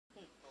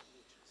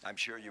I'm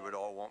sure you would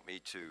all want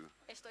me to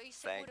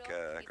thank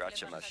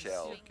Gracia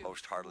Machel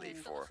most heartily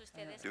for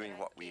doing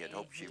what we had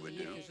hoped she would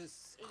do,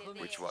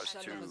 which was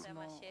to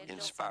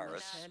inspire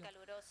us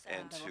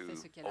and to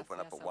open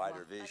up a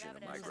wider vision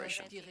of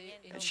migration.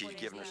 And she's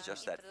given us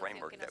just that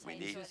framework that we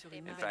need.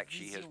 In fact,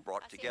 she has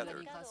brought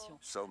together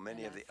so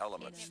many of the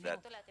elements that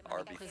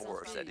are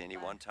before us at any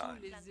one time.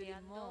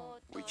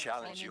 We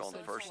challenged you on the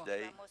first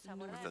day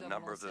with a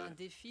number of the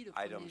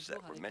items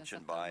that were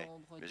mentioned by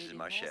Mrs.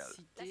 Machel.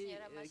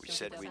 We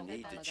said we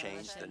need to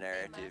change the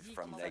narrative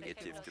from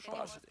negative to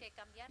positive.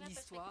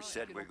 We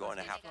said we're going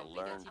to have to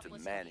learn to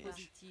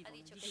manage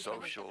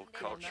social,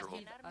 cultural,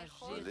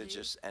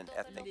 religious, and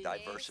ethnic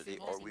diversity,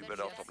 or we would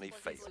ultimately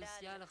fail.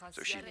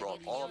 So she brought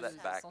all of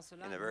that back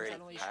in a very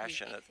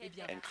passionate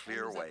and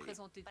clear way.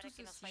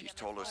 She's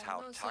told us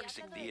how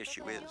toxic the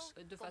issue is,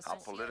 how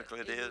political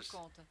it is,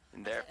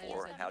 and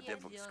therefore how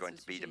difficult it's going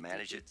to be to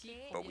manage it,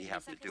 but we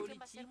have to do it.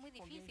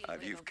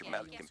 You've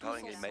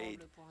compellingly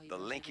made the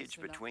linkage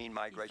between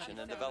migration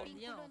and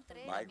development.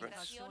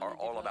 Migrants are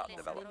all about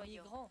development.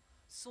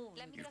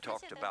 You've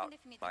talked about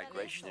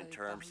migration in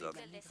terms of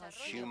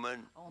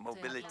human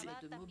mobility,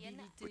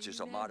 which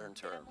is a modern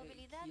term,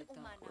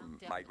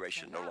 where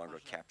migration no longer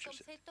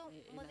captures it.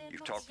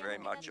 You've talked very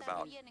much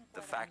about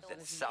the fact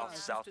that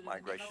South-South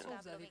migration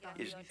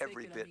is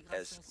every bit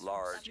as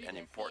large and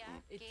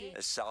important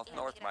as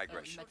South-North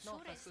migration.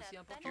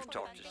 You've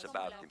talked to us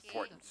about the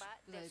importance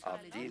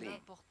of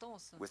dealing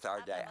with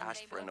our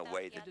diaspora in a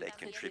way that they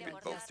contribute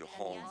both to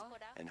home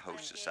and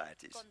host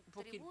societies.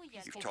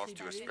 You've talked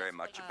to us very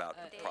much about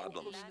the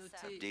problems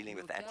of dealing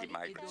with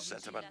anti-migrant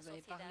sentiment.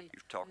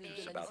 You've talked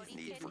to us about the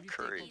need for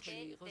courage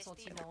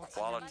and the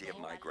quality of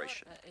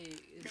migration.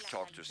 You've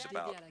talked to us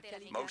about,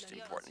 most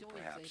importantly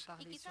perhaps,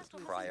 the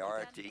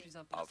priority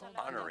of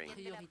honoring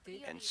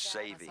and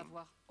saving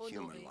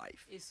human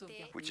life,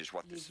 which is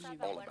what this is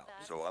all about.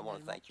 So I want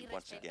to thank you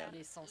once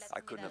again. I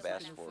couldn't have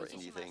asked for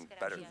anything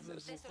better than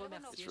this.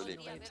 It's really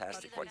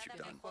fantastic what you've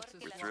done.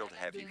 We're thrilled to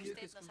have you here.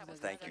 And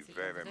thank you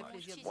very, very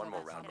much. One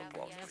more round of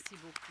applause, please.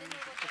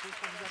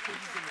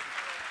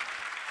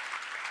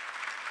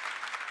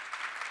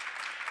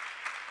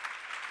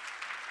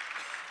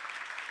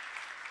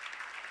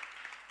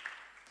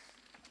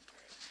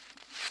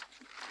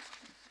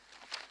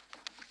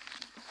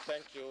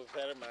 Thank you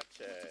very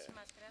much,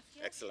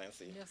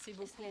 Excellency. Merci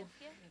beaucoup.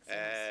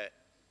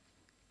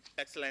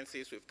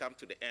 Excellencies, we've come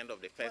to the end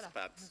of the first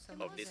part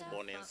of this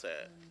morning's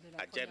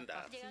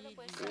agenda.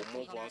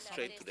 We'll move on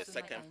straight to the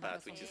second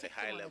part, which is a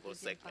high-level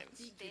segment.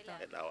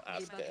 And I'll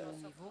ask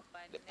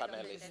the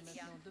panelists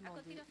to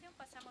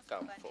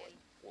come forward.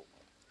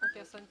 Aux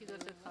personnes qui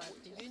doivent être à la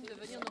tribune de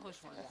venir nous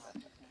rejoindre.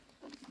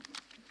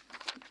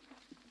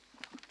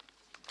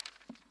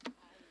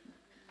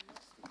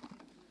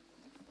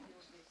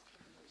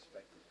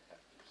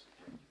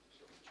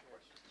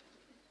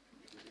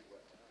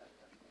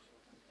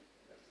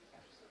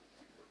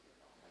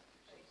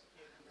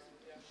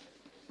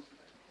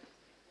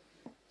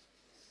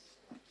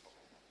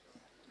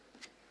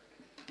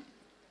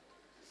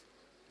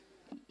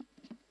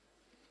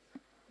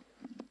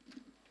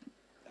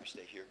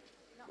 Stay here.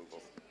 Move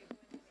over.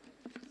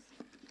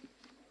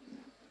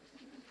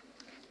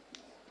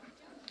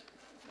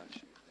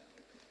 Nice.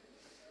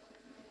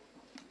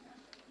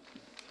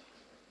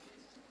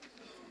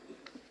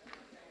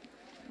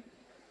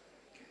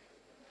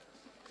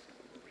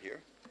 Over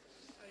here.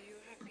 Are you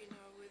happy now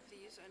with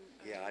these?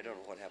 Yeah, I don't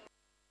know what happened.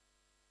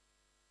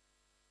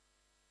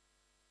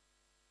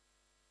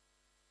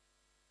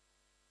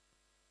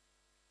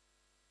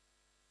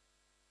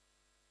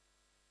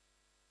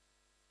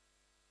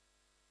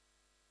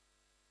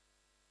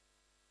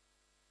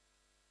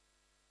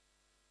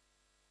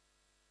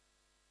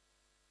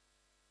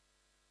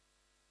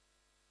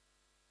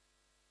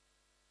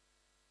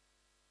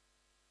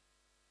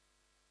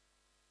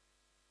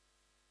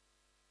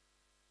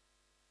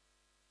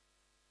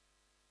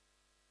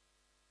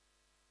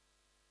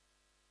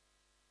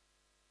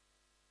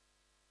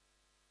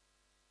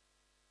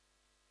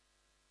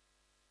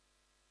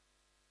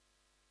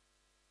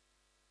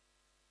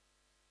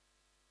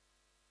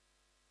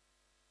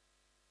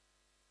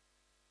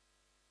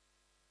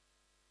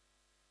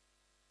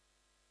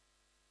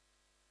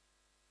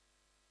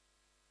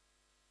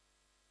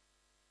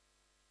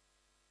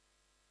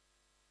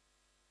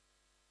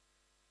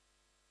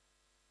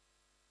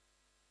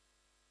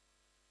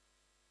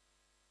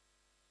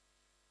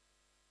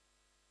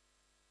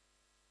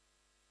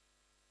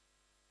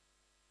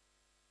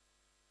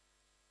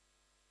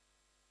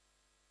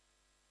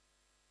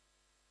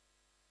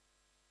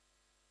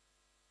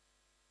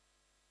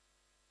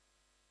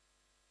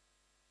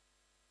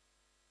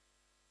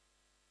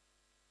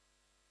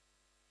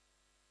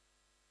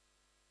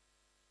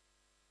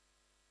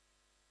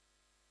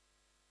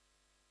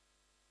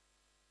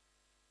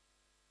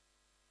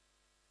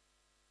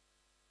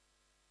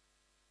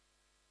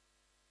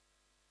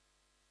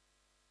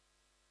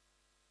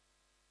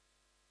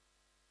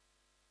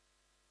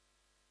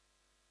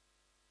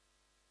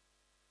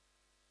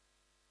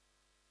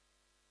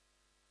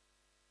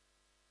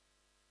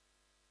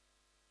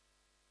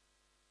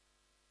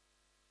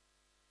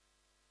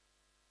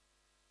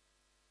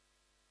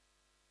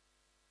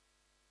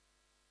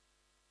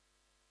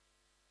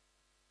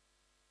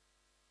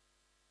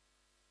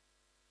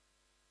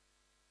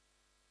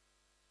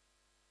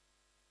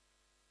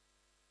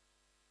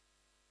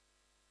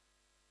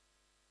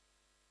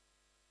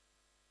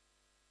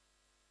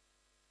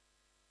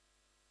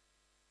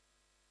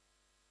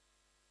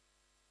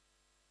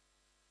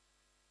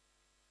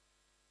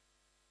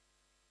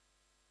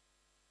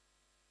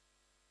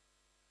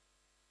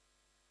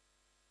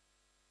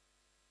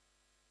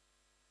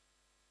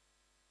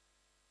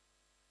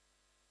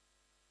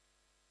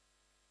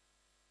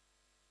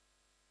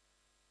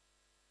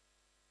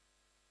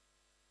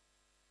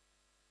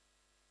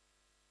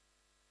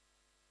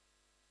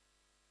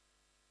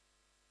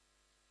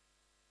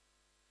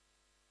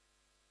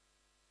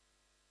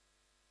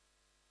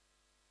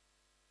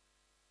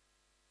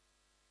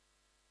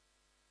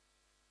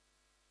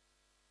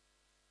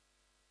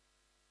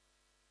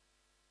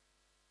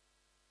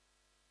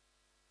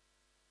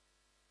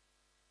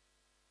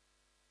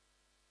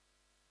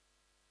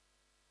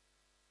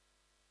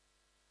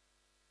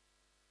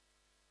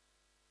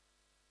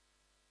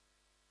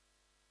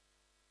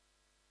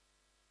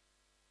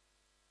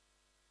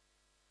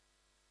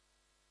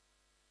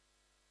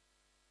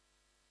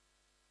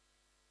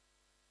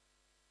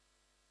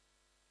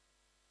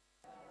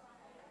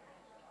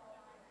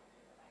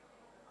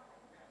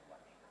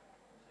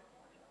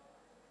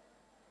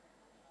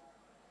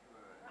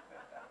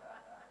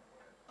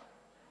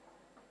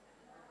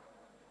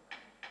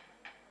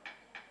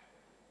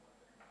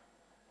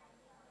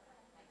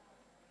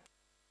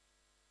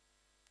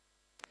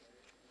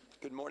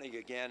 good morning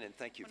again, and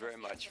thank you very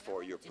much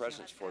for your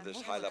presence for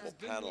this high-level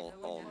panel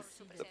on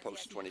the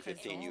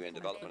post-2015 UN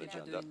Development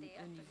Agenda.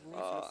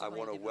 I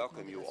want to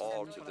welcome you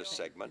all to this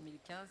segment,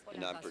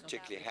 and I'm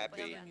particularly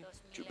happy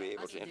to be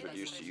able to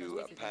introduce to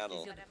you a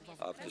panel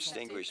of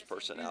distinguished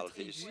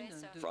personalities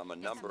from a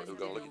number, who are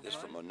going to look at this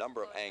from a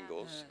number of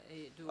angles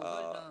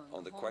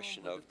on the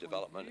question of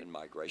development and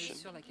migration.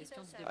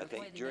 I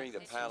think during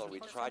the panel we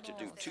tried to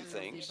do two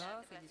things.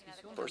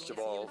 First of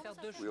all,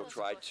 we'll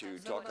try to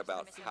talk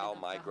about how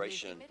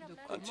migration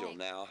until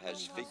now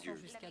has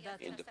figured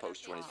in the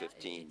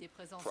post-2015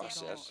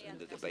 process, in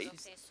the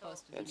debate.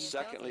 And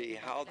secondly,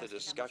 how the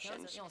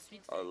discussions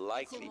are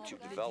likely to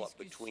develop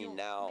between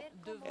now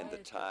and the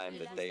time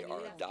that they are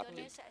adopted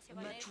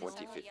in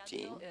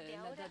 2015.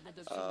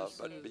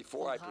 But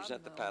before I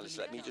present the panelists,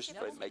 let me just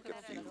make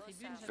a few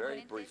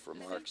very brief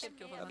remarks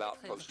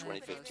about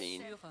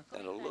post-2015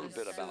 and a little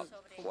bit about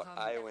what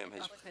IOM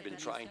has been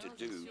trying to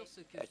do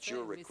at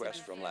your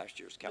request from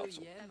last year's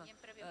council.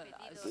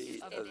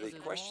 The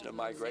question of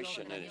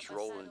migration and its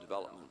role in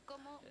development,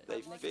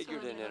 they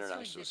figured in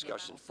international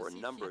discussions for a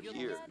number of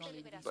years,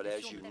 but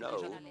as you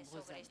know,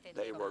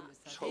 they were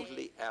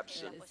totally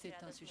absent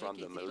from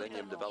the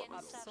Millennium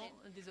Development Goals.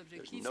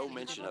 There's no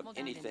mention of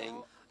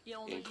anything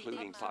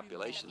including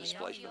population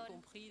displacement.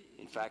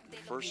 In fact, the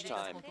first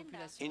time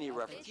any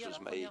reference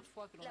was made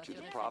to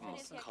the problem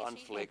of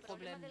conflict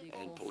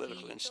and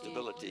political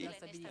instability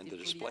and the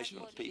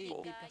displacement of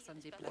people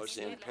was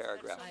in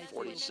paragraph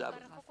 47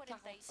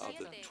 of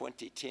the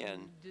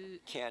 2010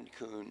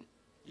 Cancun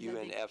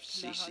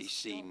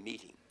UNFCCC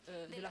meeting.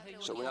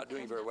 So we're not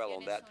doing very well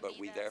on that, but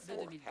we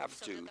therefore have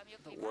to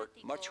work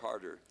much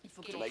harder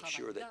to make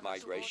sure that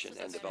migration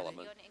and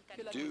development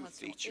do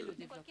feature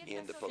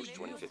in the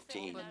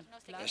post-2015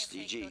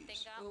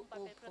 SDGs.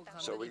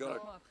 So we're going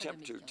to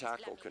attempt to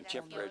tackle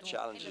contemporary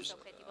challenges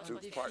through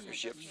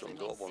partnerships from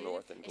Global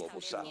North and Global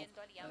South.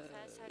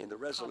 In the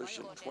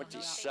resolution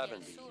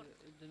 2070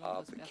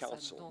 of the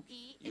Council,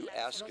 you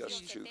ask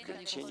us to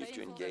continue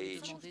to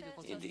engage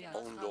in the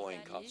ongoing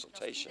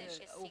consultations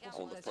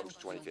on the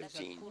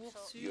post-2015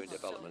 UN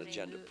Development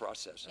Agenda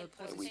process,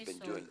 and we've been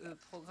doing that.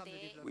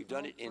 We've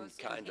done it in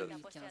kind of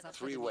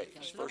three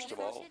ways. First of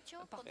all,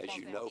 as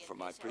you know from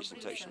my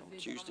presentation on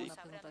Tuesday,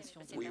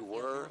 we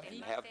were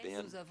and have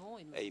been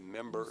a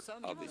member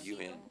of the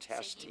UN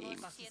task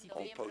team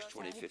on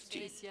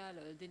post-2015.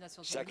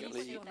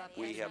 Secondly,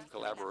 we have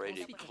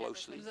collaborated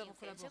closely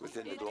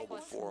within the Global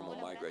Forum on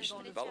Migration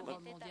and Development,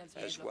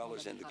 as well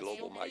as in the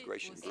Global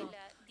Migration Group.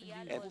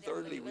 And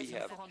thirdly, we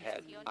have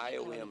had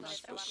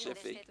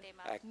IOM-specific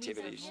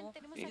activities,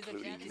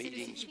 including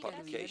meetings,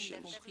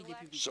 publications,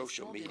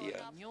 social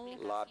media,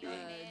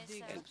 lobbying,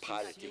 and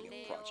piloting of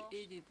projects.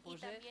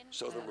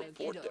 So the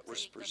report that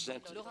was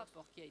presented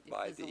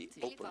by the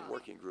Open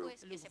Working Group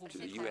to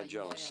the UN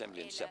General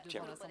Assembly in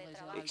September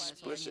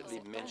explicitly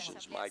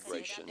mentions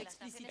migration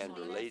and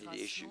related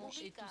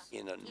issues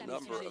in a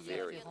number of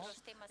areas,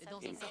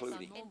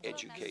 including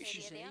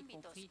education,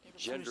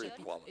 gender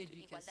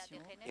equality,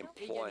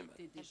 employment,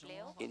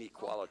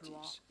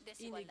 inequalities,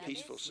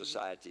 peaceful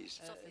societies,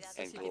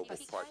 and global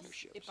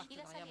partnerships.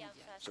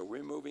 So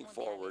we're moving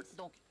forward,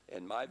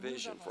 and my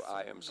vision for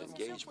IOM's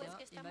engagement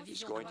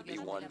is going to be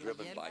one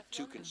driven by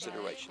two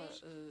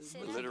considerations: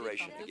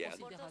 alliteration again,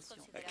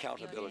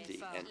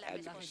 accountability and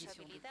advocacy.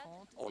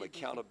 On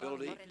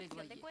accountability,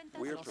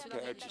 we are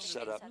prepared to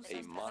set up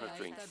a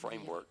monitoring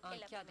framework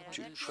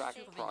to track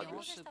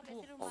progress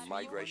on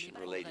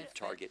migration-related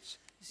targets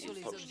in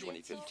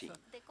post-2015.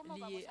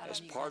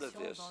 As part of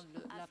this,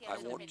 I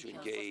want to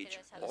engage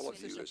all of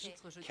you as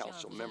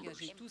Council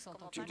members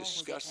to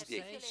discuss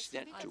the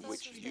extent to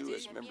which you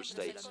as Member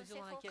States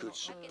could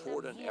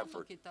support an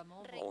effort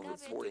on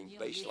reporting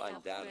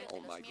baseline data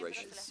on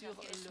migration.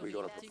 We're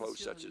going to propose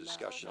such a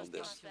discussion on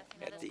this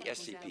at the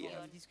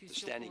SCPF, the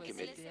Standing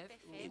Committee,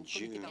 in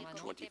June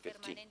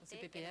 2015.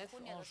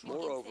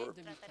 Moreover,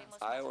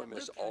 IOM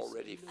is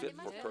already fit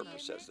for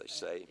purpose, as they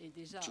say,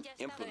 to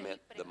implement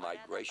the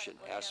migration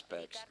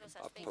aspects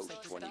of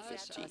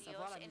post-2015.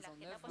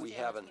 We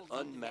have an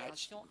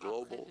unmatched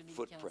global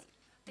footprint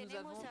in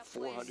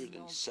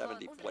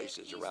 470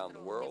 places around the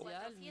world,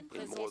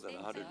 in more than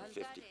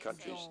 150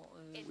 countries.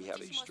 We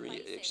have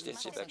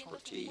extensive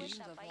expertise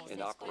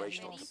and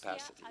operational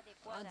capacity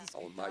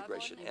on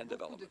migration and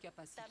development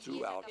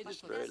throughout this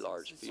very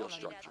large field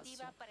structure,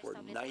 where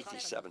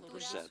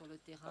 97%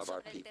 of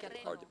our people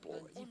are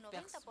deployed.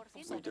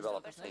 We've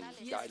developed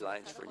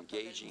guidelines for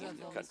engaging in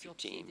the country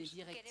teams,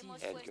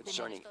 and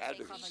concerning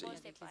advocacy,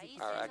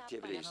 our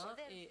activities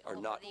are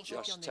not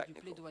just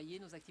technical.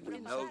 We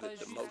know that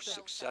the most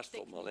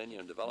successful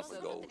Millennium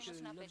Development Goals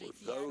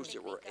were those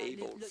that were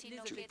able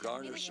to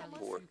garner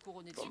support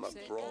from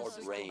a broad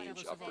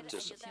range of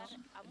participants.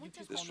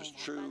 This was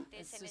true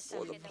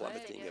for the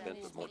plummeting of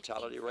infant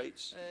mortality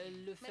rates,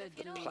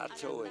 the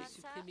plateauing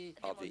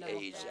of the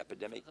AIDS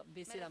epidemic,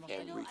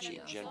 and reaching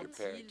gender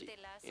parity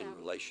in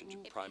relation to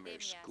primary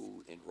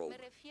school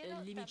enrollment.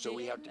 So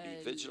we have to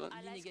be vigilant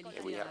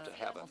and we have to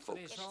have a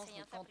focus.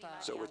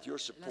 So with your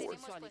support,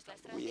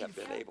 we have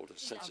been able to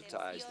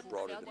sensitize the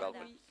broader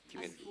development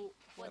community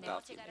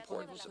about the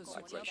importance of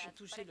migration.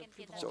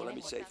 So let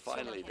me say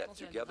finally that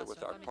together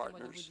with our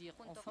partners,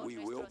 we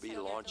will be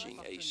launching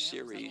a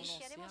series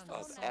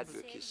of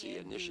advocacy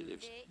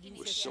initiatives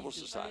with civil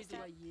society,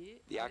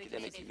 the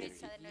academic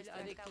community,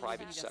 and the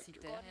private sector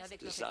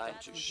designed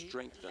to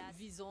strengthen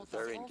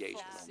their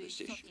engagement on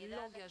this issue.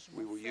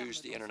 We will use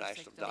the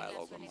International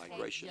Dialogue on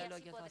Migration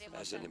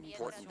as an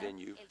important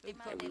venue,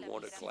 and we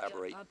want to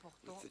collaborate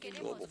with the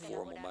Global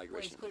Forum on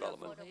Migration and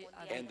Development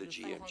and the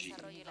GMG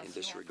in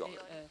this regard.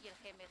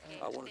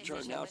 I want to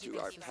turn now to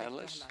our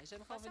panelists.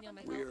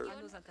 We're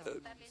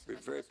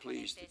very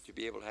pleased to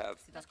be able to have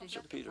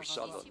Sir Peter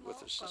Sutherland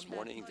with us this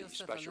morning, the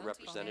Special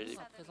Representative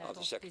of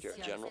the Secretary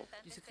General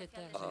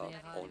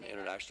on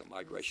International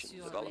Migration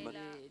and Development.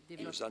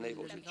 He was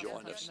unable to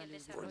join us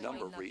for a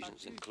number of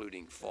reasons,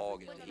 including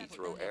fog at the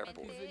Heathrow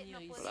Airport.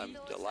 But I'm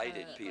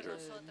delighted, Peter,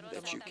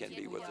 that you can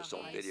be with us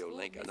on video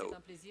link. I know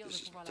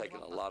this has taken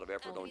a lot of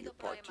effort on your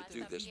part to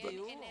do this, but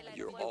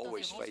you're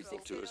always faithful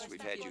to us.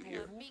 We've had you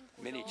here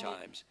many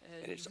times,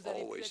 and it's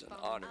always an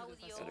honor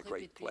and a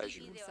great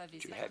pleasure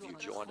to have you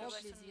join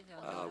us.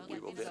 We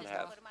will then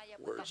have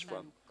words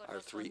from our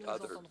three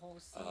other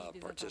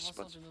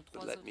participants,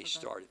 but let me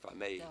start, if I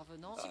may,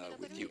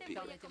 with you,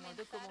 Peter.